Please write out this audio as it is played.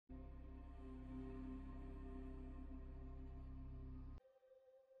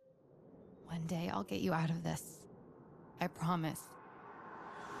One day I'll get you out of this. I promise.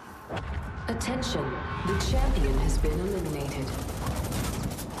 Attention, the champion has been eliminated.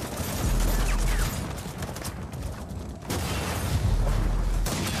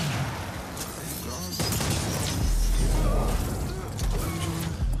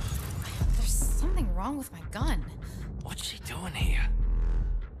 There's something wrong with my gun. What's she doing here?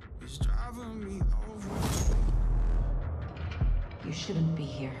 It's driving me over. You shouldn't be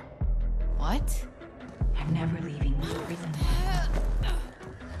here. What? I'm never leaving this prison.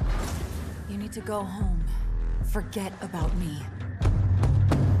 You need to go home. Forget about me.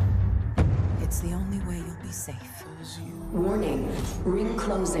 It's the only way you'll be safe. Warning, ring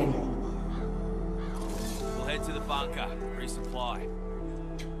closing. We'll head to the bunker, resupply.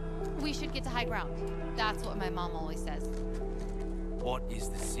 We should get to high ground. That's what my mom always says. What is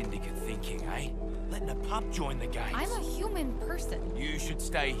the Syndicate thinking, eh? Letting a pup join the game. I'm a human person. You should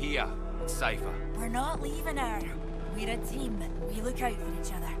stay here. It's safer. We're not leaving her. We're a team. We look out for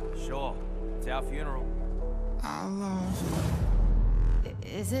each other. Sure. It's our funeral. I love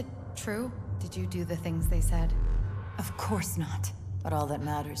Is it true? Did you do the things they said? Of course not. But all that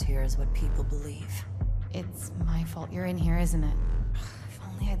matters here is what people believe. It's my fault you're in here, isn't it? If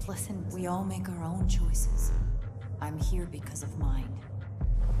only I'd listened. We all make our own choices. I'm here because of mine.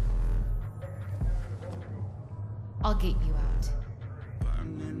 I'll get you out.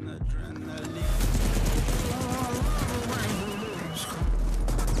 burning adrenaline.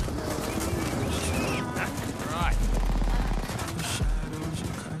 Right. The shadows you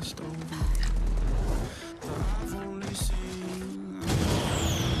cast over. I've only seen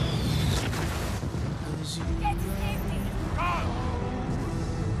as you Get to safety!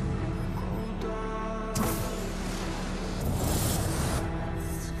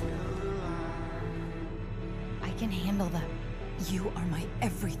 I can handle them. You are my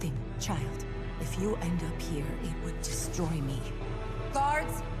everything, child. If you end up here, it would destroy me.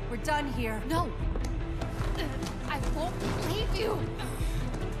 Guards, we're done here. No! I won't leave you!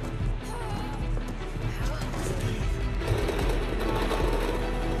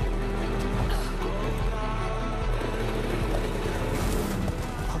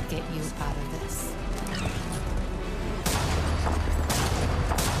 I'll get you out of this.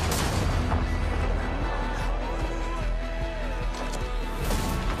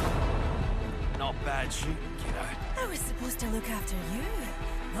 Not bad shooting, kiddo. I was supposed to look after you,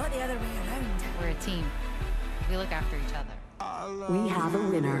 not the other way around. We're a team. We look after each other. We have a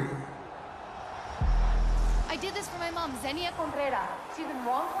winner. I did this for my mom, Xenia Contreras. She's been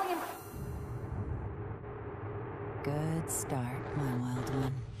wrongfully Good start, my wild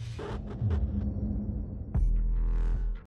one.